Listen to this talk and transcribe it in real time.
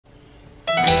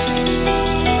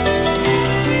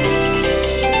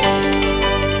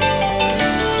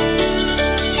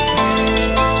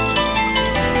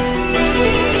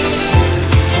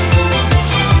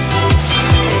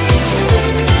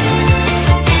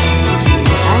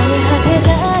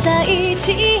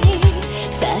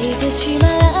しま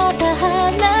った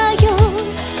花よ、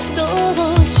ど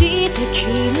うして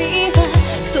君は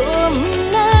そん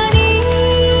なに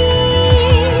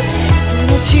そ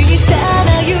の小さな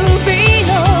指の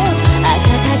温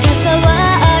かさは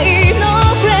愛の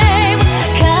フレーム、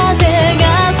風が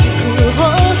吹くほ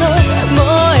ど燃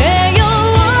えよ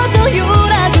うと揺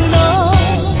らぐの、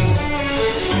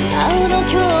青の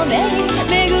共鳴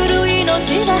巡る命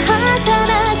は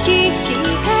働き光、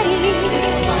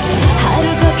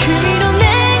遥か君の願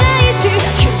いし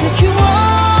奇跡を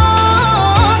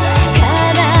叶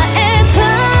えた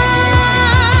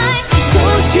い。そ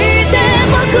して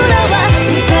僕らは歌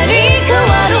に変わ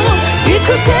る幾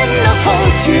千の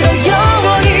星のよ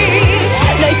うに、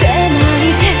泣いて泣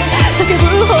いて叫ぶ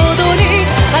ほどに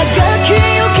あがきゆ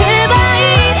けばい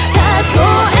い。たと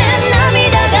え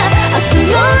涙が明日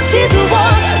の地図を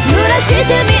濡らして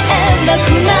見えなく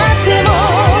なっても、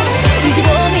虹を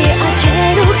見上げ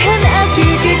る悲し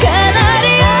きカナリ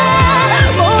ア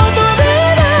求め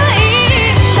ない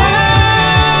んだ。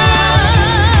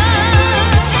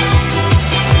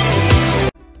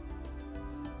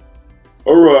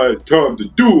 Alright, time to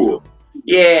duel.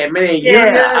 Yeah, man,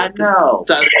 Yeah, I know.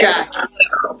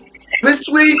 Let's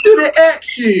swing through the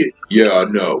action. Yeah, I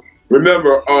know.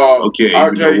 Remember, Okay, I'll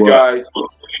you tell know you what? guys,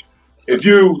 if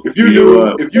you know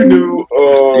what? knew,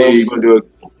 Yeah, you gonna do it.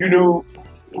 you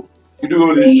knew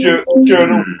on this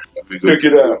channel, check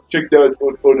it out. Check that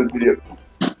on the video.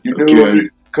 You knew Okay.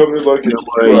 coming like You a know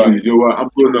what? surprise You know what? I'm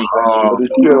gonna on this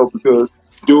channel because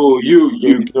do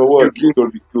you know what? It's gonna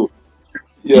be cool.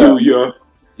 Yeah,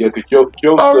 yeah, cause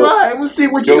your All stuff, right, we'll see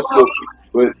what your you stuff.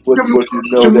 What you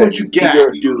know show me that what you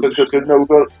got, dude.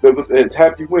 Cause it's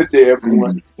happy Wednesday,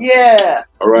 everyone. Yeah.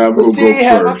 Alright, I'm We'll gonna see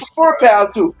how go my first. support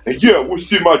pals do. And yeah, we'll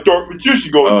see my dark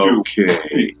magician gonna do.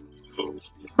 Okay.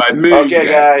 My main Okay,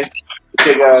 guy. guys.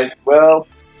 Okay, guys. Well,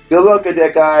 good luck at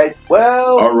that, guys.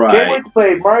 Well, All right. can't wait to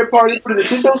play Mario Party for the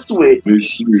Nintendo Switch. Let's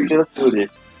see. Okay, let's do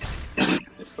this.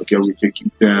 Okay, we take you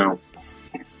down.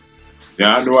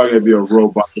 Now I know I gotta be a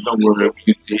robot, but don't worry,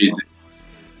 we can see it.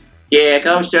 Yeah,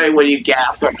 come show you what you got.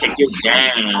 I'm gonna take you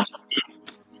down.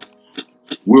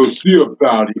 We'll see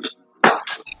about it.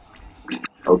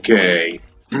 Okay.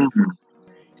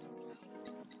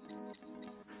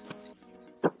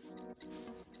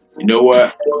 You know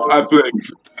what? I play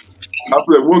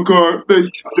one card face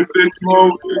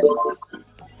mode.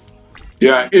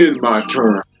 Yeah, it's my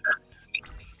turn.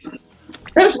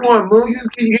 That's one move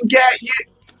you got. You.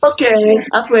 Okay,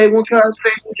 I played one card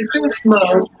face with defense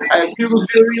mode. I see what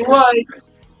you like.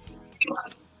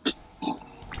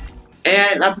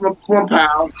 And I'm from Corn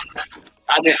Pals.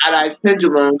 I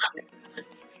pendulum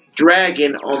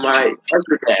dragon on my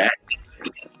extra deck.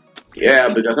 Yeah,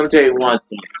 because I'm gonna tell you one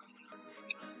thing.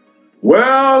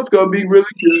 Well, it's gonna be really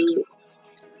good.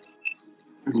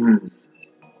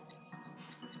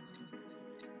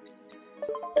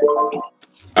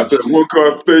 I put one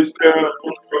card face down,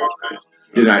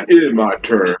 then I end my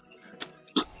turn.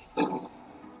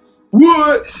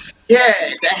 What?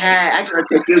 Yes, I can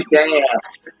take you down.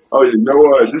 Oh, you know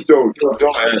what? Just don't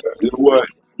ask. You know what?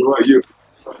 You know what? You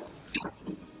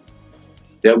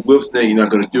that whip snake, you're not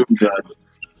gonna do nothing.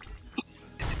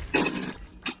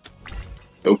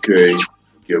 Okay.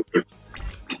 Yeah, but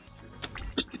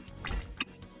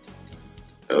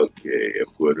okay,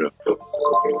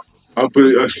 I'll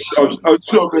put I'll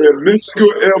summon a Mexico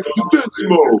Elf defense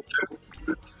mode.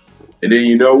 And then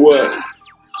you know what?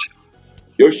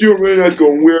 Your shield really not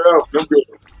gonna wear out. I'm good.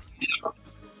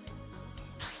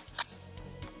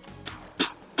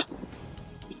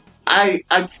 I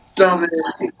summon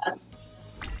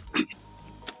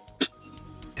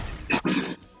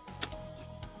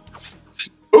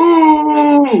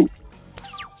Ooh!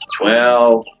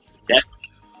 well, that's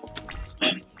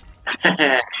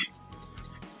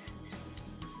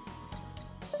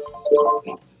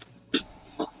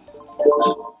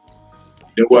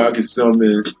You know what? I can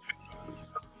summon.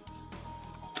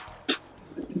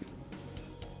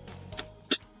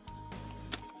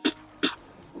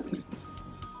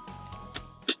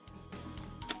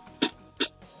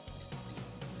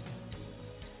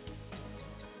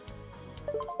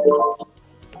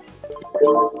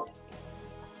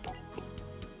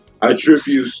 I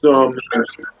tribute some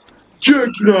Jerk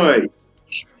Knight.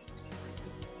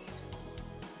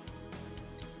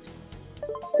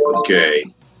 Okay.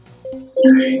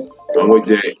 I'm with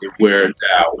that. It wears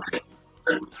out.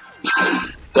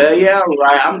 well, yeah,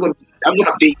 right. I'm gonna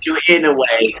beat you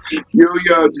anyway.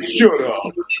 Yuya, just shut up.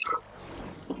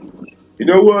 You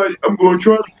know what? I'm gonna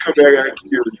try to come back and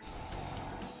kill you.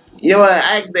 You know what?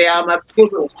 Actually, I'm a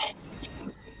poodle.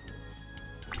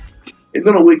 It's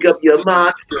gonna wake up your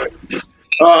monster.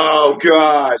 Oh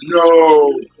God,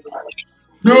 no!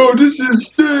 No, this is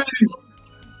Steve!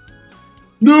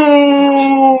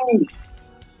 No!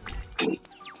 You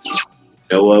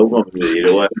know what? We're gonna do it. You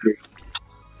know what?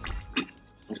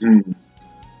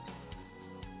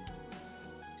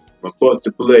 My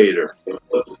Buster Blader.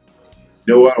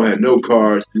 No, I don't have no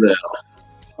cards left.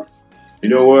 You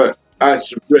know what? I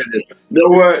surrender. You know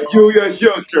what? Yuya, it's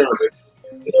your turn.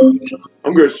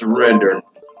 I'm gonna surrender.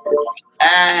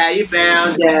 Ah, you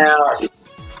found out.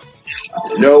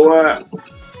 You know what?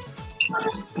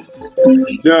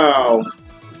 No.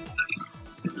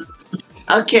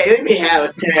 Okay, let me have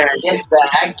a turn. Yes, sir.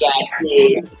 I got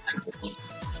this.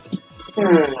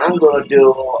 I'm gonna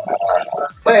do.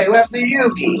 Wait, what happened to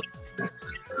Yugi?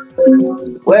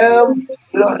 Well, we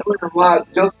don't unlock.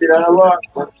 Just did unlock.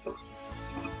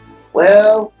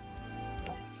 Well,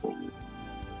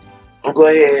 I'm going to go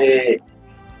ahead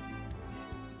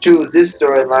choose this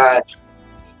storyline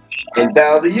and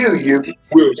bow to you, Yugi.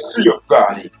 We'll see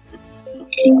about it.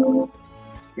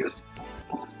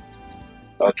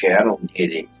 Okay, I don't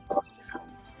get it.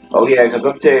 Oh yeah, because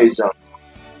I'm telling you something.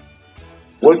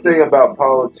 One thing about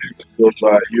politics is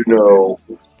like, you know,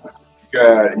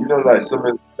 God, you know, like some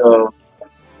of the stuff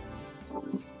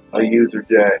I use or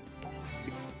that.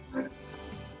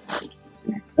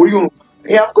 We gonna,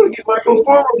 Yeah, I'm going to get my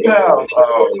performer pals.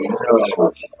 oh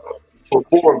no,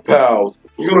 perform pals.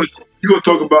 You gonna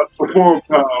talk about perform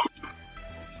pals?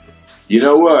 You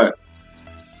know what?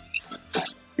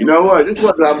 You know what? This is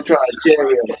what I'm trying to tell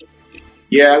you.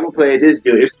 Yeah, I'm going to play this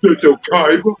dude. It's such a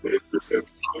Kaiba.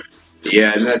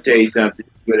 Yeah, I'm going to tell you something.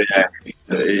 It's good at me.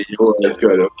 You know what? That's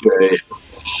good. Okay.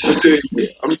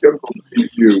 I'm gonna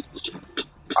beat you.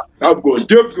 I'm gonna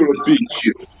definitely beat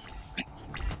you.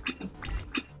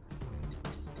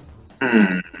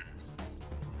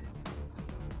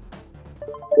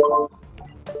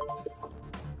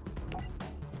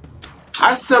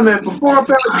 I summoned perform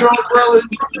pals, Drone Brothers.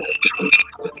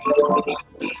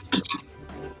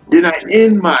 Then I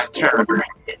end my turn.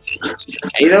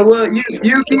 And you know what,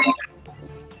 Yugi?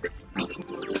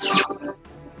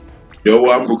 You know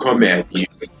what? I'm gonna come at you.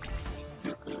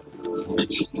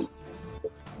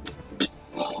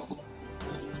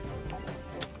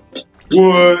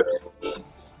 What?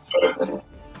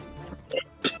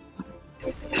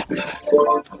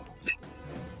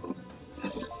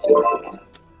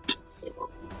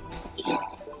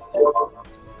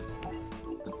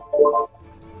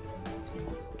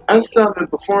 I summoned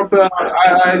perform pals.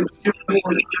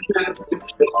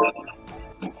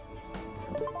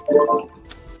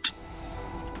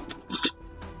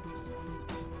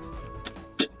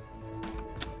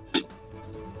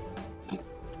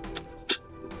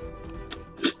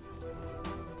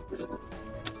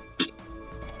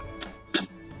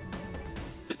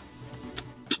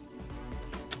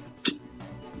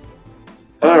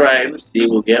 Alright, let's see.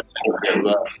 We'll get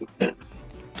love.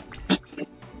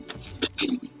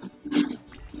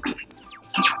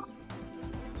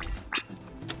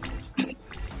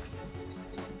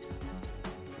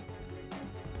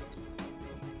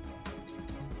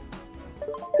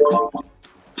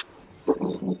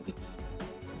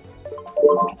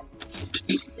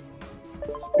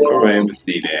 Alright, let me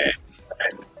see that.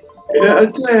 Yeah,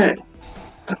 attack.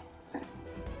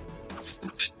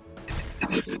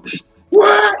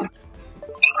 What?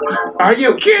 Are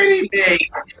you kidding me?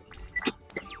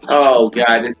 Oh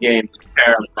god, this game is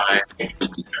terrifying.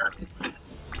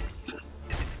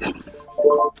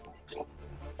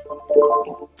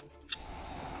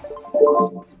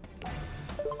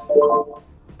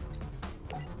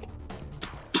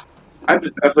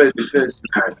 I played defense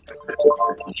now.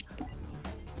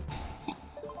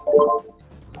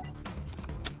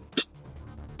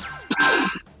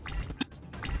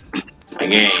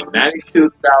 Again,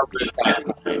 92,000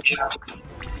 times.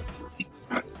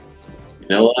 You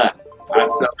know what?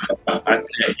 I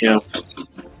said, you know,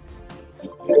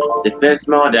 defense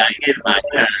mode, I hit my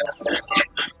turn.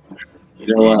 You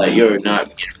know what? You're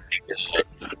not getting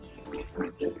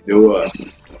good. You know what?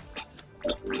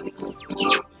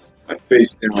 I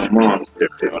faced down a monster.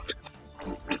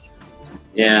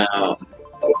 Yeah.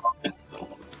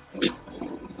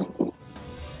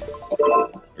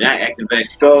 And I activate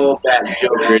Skull, Bat,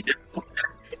 Joker.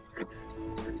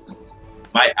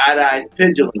 My Eyes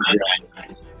Pendulum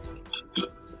Dragon.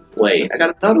 Wait, I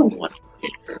got another one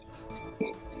here.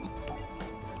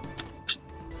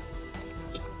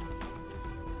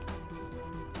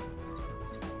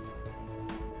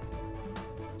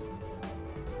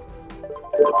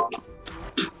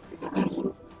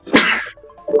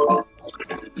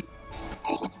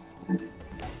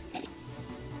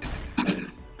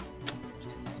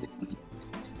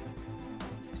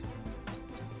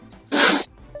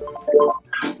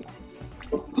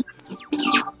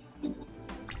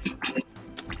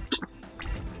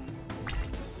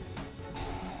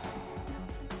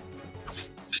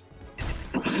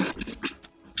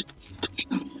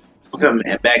 come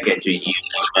back at you.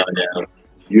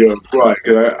 Yeah, right.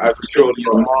 Cause I control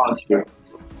your monster.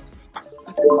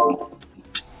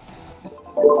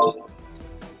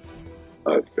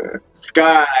 Okay.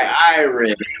 Sky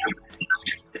Iris.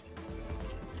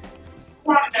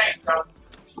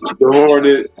 The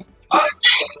Hornet.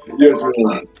 Yes,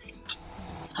 ma'am.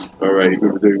 All right, you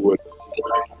can what.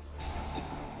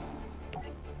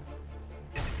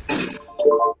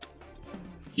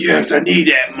 Yes, I need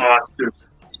that monster.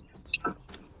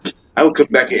 I will come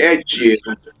back at you.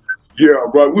 Yeah,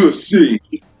 right. We'll see.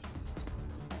 You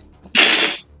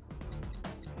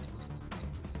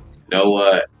know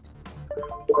what?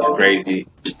 You're crazy.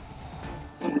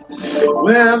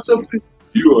 Well, I'm so.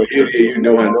 You an idiot. You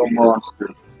don't have no monster.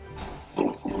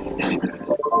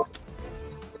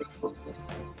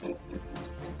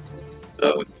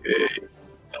 Okay.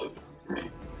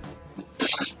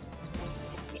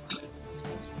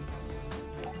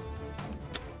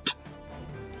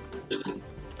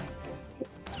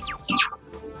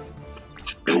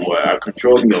 You know what? I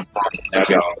control your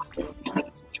monster.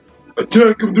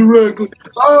 Attack him directly.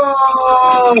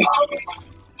 Oh!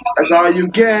 That's all you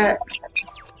get.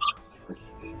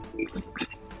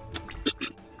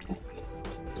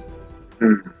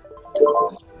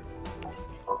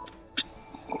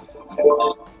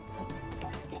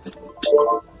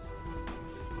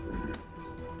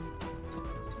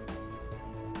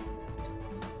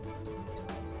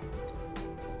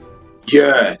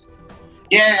 Yes.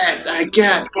 Yes, I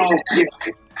got both.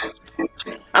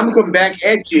 I'm coming back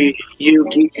at you,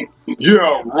 Yugi.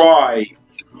 Yeah, right.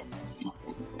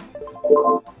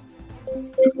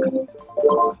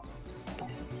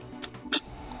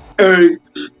 Hey,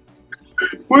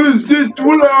 what is this?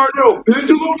 What are you?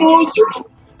 Pendulum monster?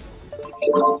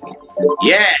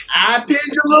 Yeah, I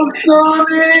pendulum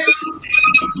Sonic.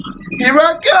 Here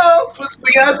I go. First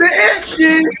we got the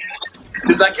action.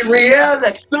 Just like in real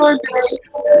next Sunday.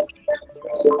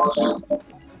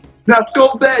 Now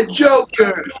go that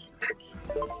Joker.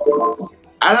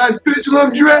 And I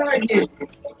pendulum dragon.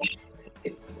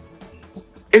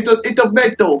 It's a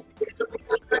metal.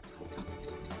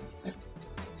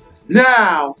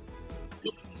 Now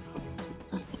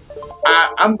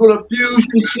I'm gonna fuse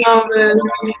the summon.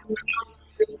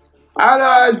 And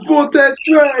I fought that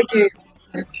dragon.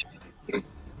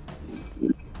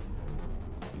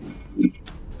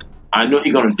 I know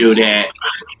he's gonna do that.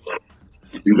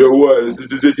 You know what?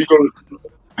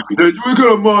 We're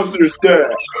gonna monster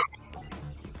stack.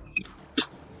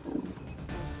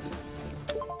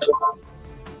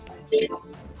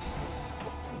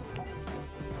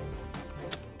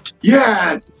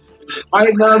 Yes! I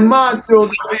am a monster on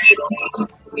the field.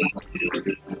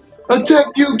 Attack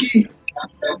Yugi!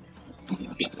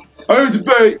 I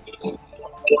activate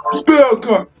spell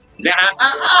card. I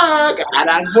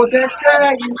want that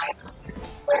dragon.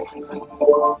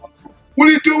 What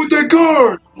do you do with that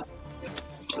card?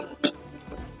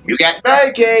 You got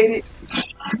vacated.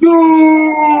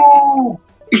 No!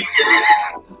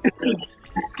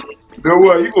 You know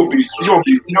what? You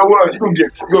know what? I'm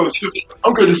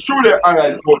gonna destroy that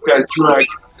iron for that dragon.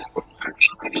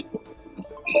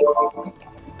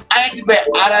 I activate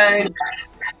Iron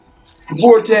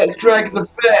Vortex Dragon's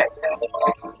effect.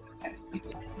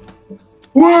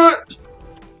 What?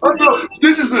 I thought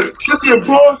this is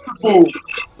impossible.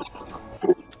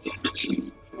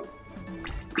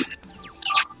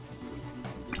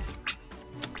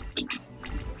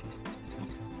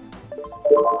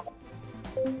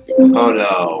 Oh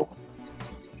no.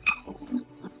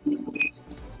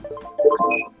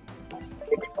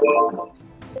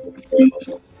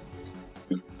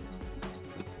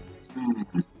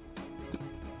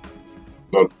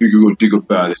 I think you're gonna think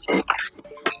about it.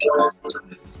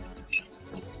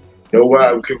 You know what?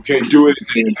 I can't do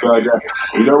anything about that.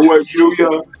 You know what,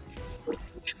 Yuya?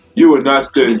 You will not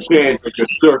stand a chance with your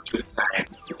circuit.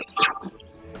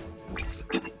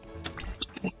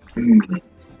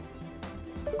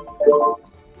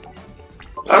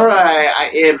 Alright, I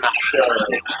end my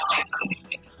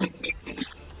turn.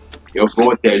 Your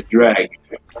Vortex Dragon.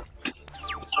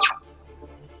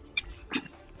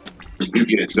 You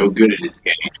get so good at this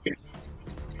game.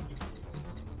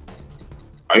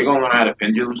 Are you gonna learn how to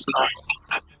pendulum style?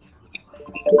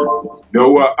 You know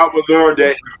what? I'm gonna learn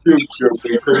that in the future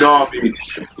with Konami.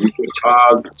 You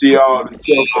can see all the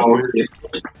stuff on here.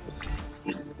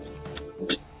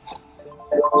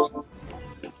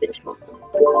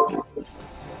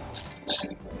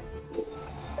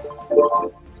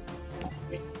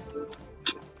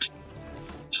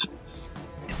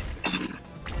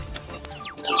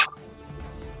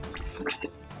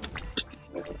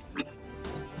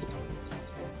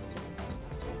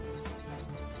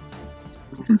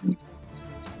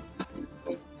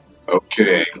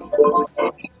 Okay.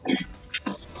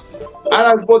 I'm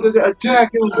not supposed to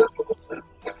attack him.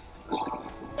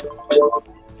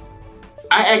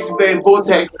 I activate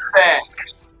vortex attack.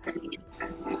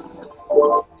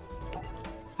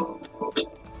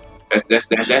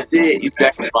 That's it. You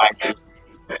sacrifice it.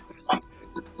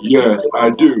 Yes, I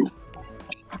do.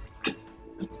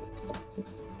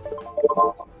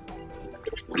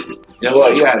 You know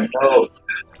what? You gotta know.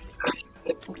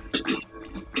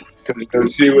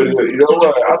 Let's see what it is. You know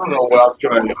what? I don't know what I'm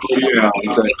trying to. Oh yeah,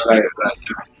 it's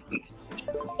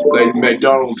like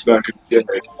McDonald's back in the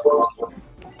day.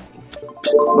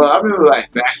 Well, I remember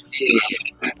like back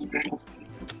then,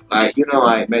 like you know,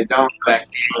 like McDonald's back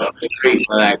then up the street,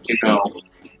 like you know,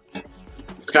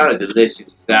 it's kind of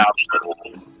delicious style.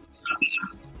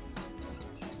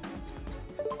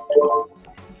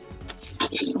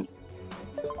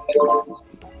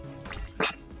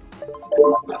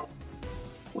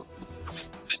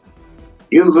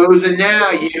 You losing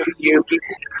now, you.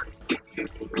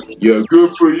 Yeah,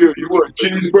 good for you. You want a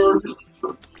cheeseburger?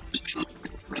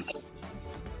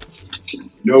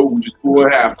 No, we just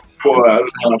want to have fun. I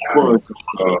don't have fun. So,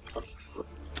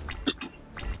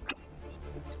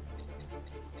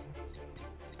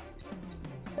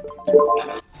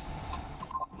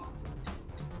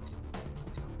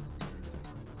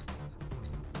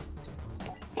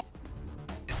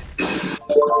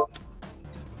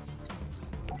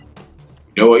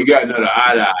 you know what? You got another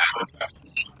eye.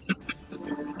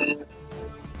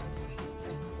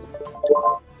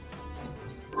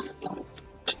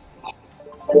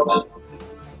 What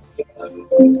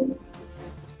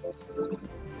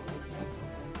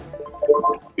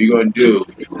you gonna do?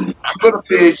 I'm gonna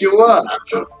finish you up.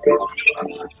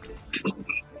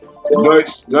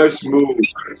 Nice move.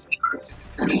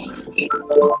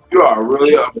 You are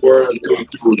really a word to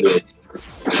do this.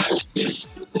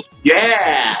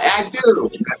 Yeah, I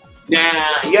do. Now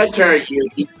your turn,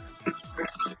 Yuki.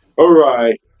 All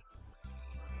right.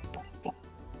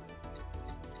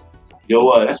 You know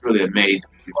what? That's really amazing.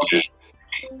 Okay.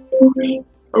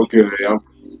 I'm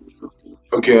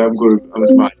good. I'm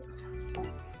smart.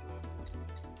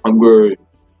 I'm good.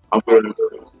 I'm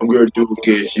gonna do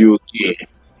against you again.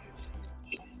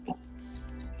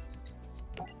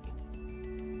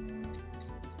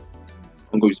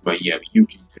 I'm going to use my Yami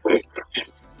Yugi.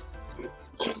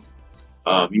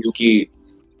 Yuki,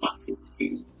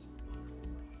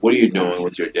 what are you doing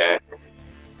with your dad?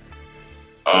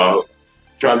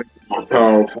 Trying to be more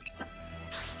powerful.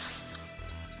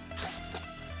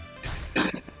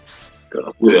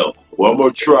 Well, one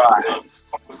more try.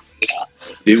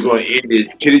 Then we're gonna end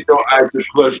this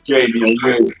KiritoIasscPlush Gaming on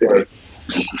Wednesday.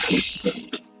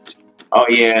 Oh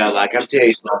yeah, like I'm telling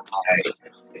you something.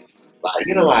 Like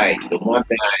you know, like the one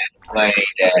thing I played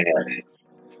that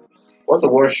what's the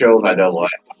worst shows I don't like?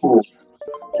 Ooh,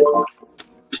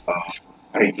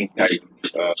 I didn't think that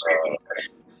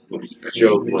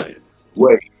shows like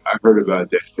Wait, I heard about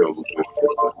that show before.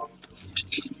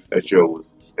 That show was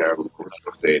terrible. Of course,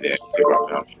 I'll say that.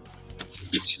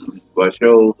 But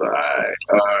shows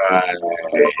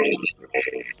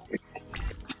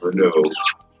oh no.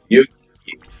 You,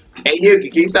 hey Yuki,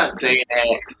 can you stop saying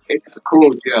that? It's a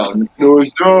cool show. no,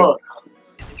 it's not.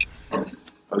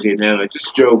 Okay, now I'm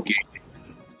just joking.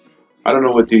 I don't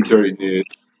know what Team 30 did.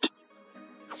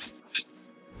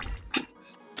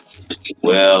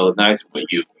 Well, nice one,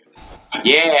 you.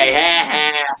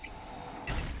 Yeah,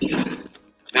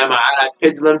 now my eyes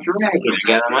pendulum dragon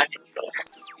again on my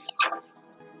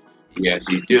yes,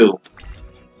 you do.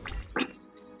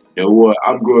 You know what?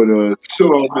 I'm gonna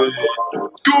summon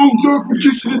School Dark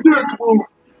Magician Attack.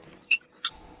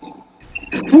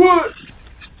 What?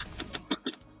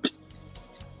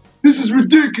 This is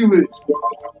ridiculous.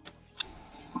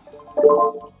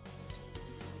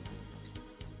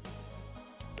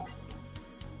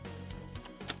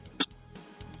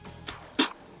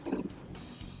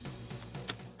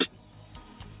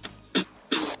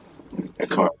 That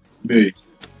card me.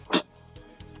 I'm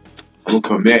gonna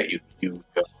come at you.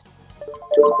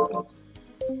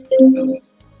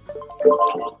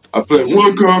 I play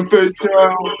one card face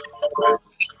down.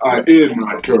 I end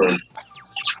my turn.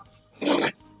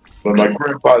 But my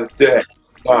grandpa's dead.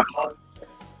 Fine.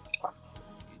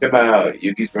 Come about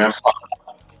Yuki's grandpa.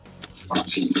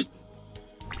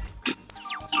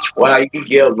 Well, you can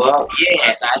give up.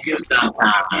 Yes, I do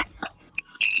sometimes.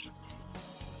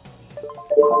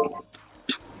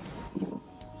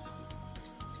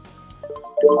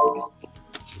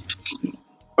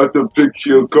 That's a big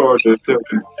shield card that's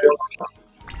helping.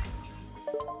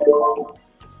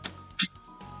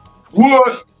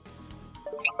 What?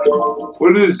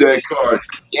 What is that card?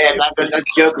 Yeah, I'm not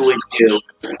joking with you.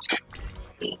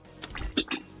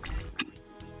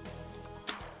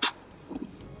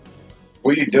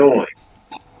 What are you doing?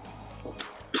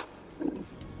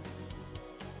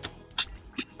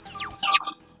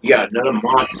 You got another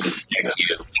monster to protect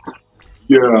you.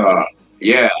 Yeah.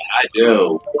 Yeah, I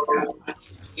do.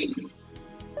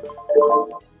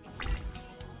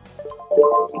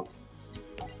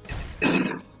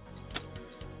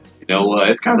 You know what?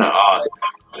 It's kind of awesome.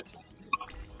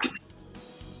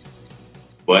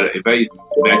 But if I use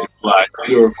magic fly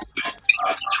circle,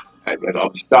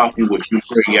 I'll stop you with you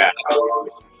bring out.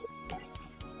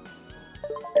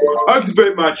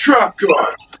 Activate my trap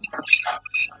card.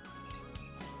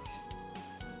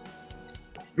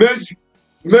 Magic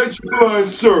flying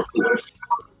circle.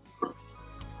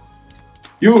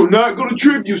 You're not gonna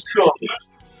trip you something.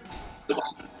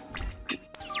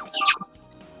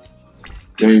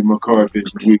 Dang, my card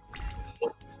is weak.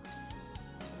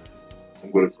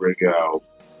 I'm gonna bring out.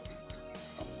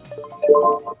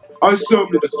 I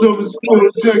summoned the summon skull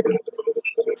attack.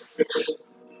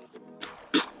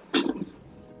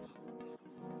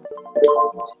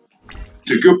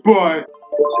 Say goodbye.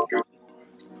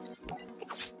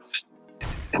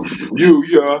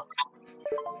 Yuya.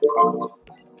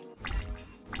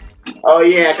 Oh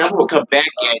yeah, I'm gonna come back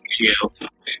at you.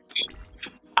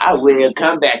 I will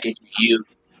come back at you,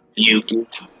 Yuki.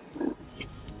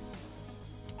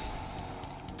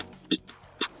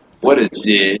 What is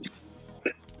this?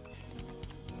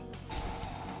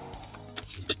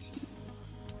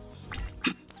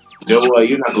 You know what?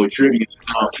 You're not gonna tribute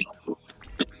something.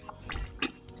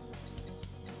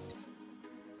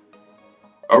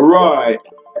 Alright.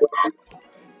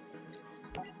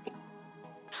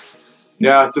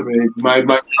 Now summon my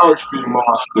archery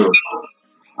monster.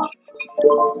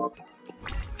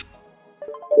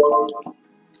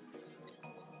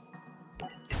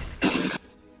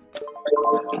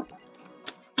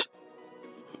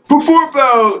 Before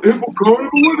battle, Hippocarnivore,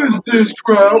 what is this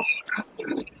crowd?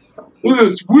 This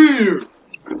is weird.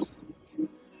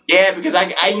 Yeah, because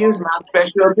I use my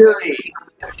special ability.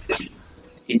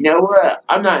 You know what?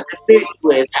 I'm not fit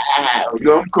with how. You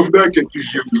know, I'm coming back at you,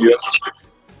 Yuya.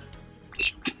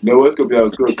 You know what's gonna be a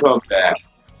good comeback.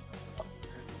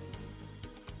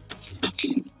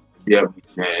 Yeah,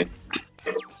 man.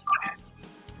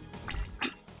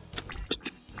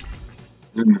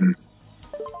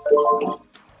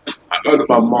 I got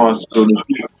my monster on the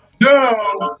field.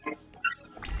 Now,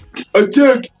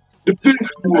 attack the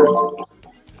fifth one.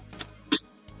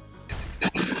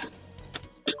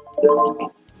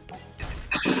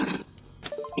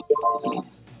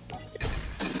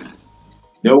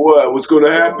 You know what? What's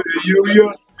gonna happen to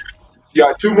Yuya? You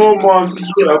got two more monsters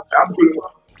left. I'm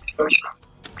gonna.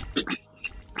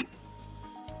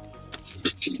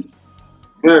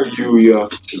 There, Yuya.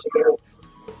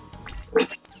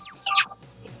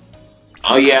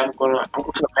 Oh yeah, I'm gonna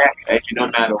come back at you no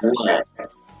matter what.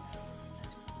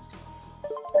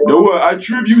 You know what? I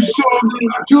tribute something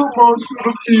two monsters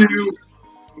on the field.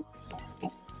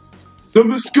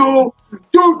 Summon skull,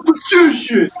 dark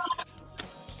magician.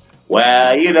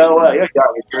 Well, you know what? You're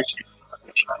dark magician.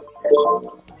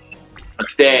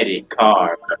 Pathetic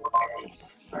card.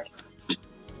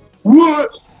 What?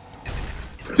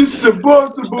 This is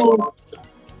impossible.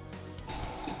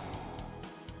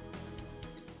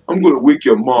 I'm gonna wake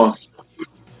your monster.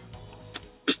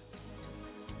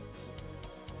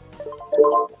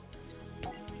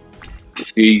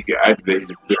 See, you activate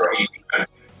the ability.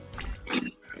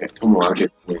 Yeah, come on, I get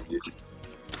to win this.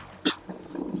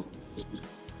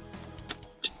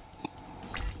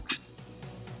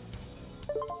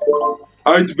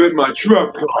 I activate my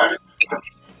trap card.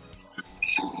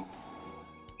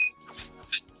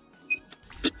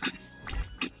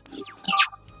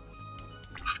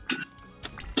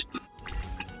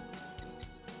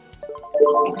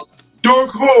 Dark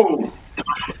hole.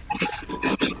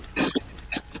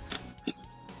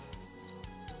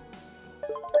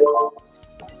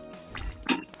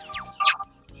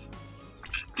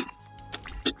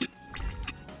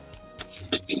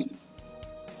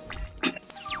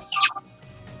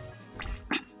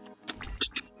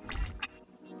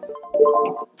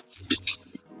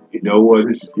 You know what?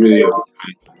 This is really a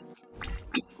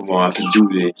come on, I can do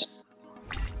this.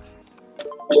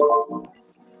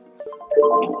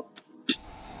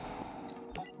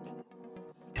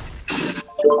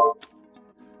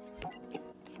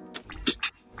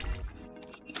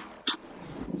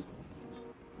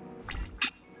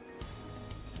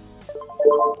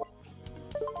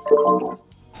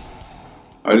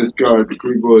 I discard the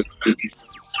Green Boy.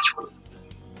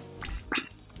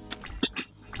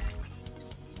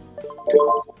 You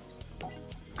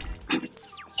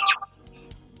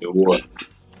know what?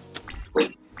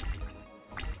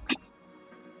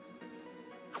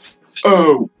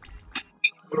 Oh!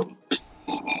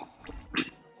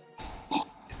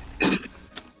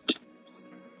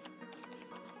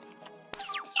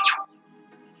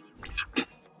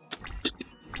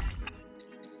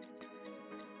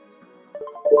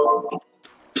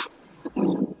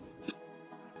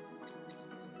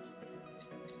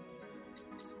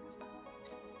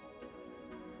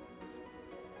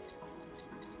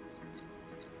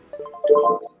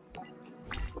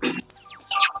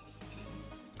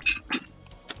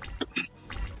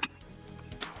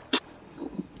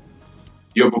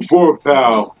 Your before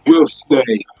pal will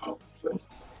stay.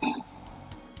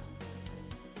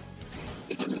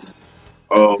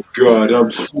 Oh God,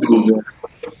 I'm screwed now.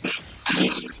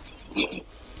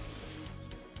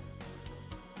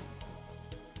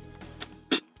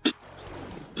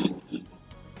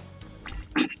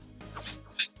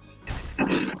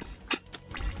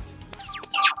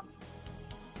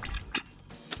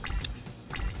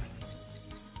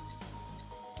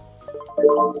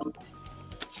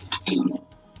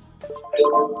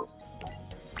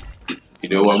 You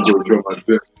know I'm gonna try my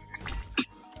best.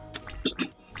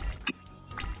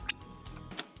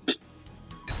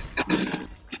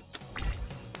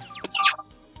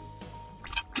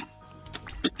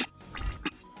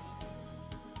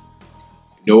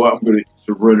 You know what? I'm gonna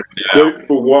surrender now. Thanks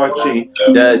for watching.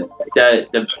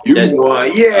 You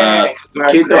won, yeah.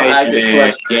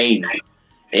 KiritoIasscPlush Gaming.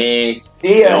 And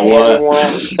see ya,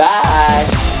 everyone. Bye.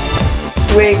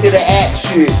 Swing to the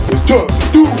action. It's time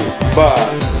to do it.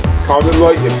 Bye. Comment,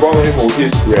 like, and follow him on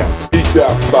Instagram. Peace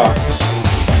out. Bye.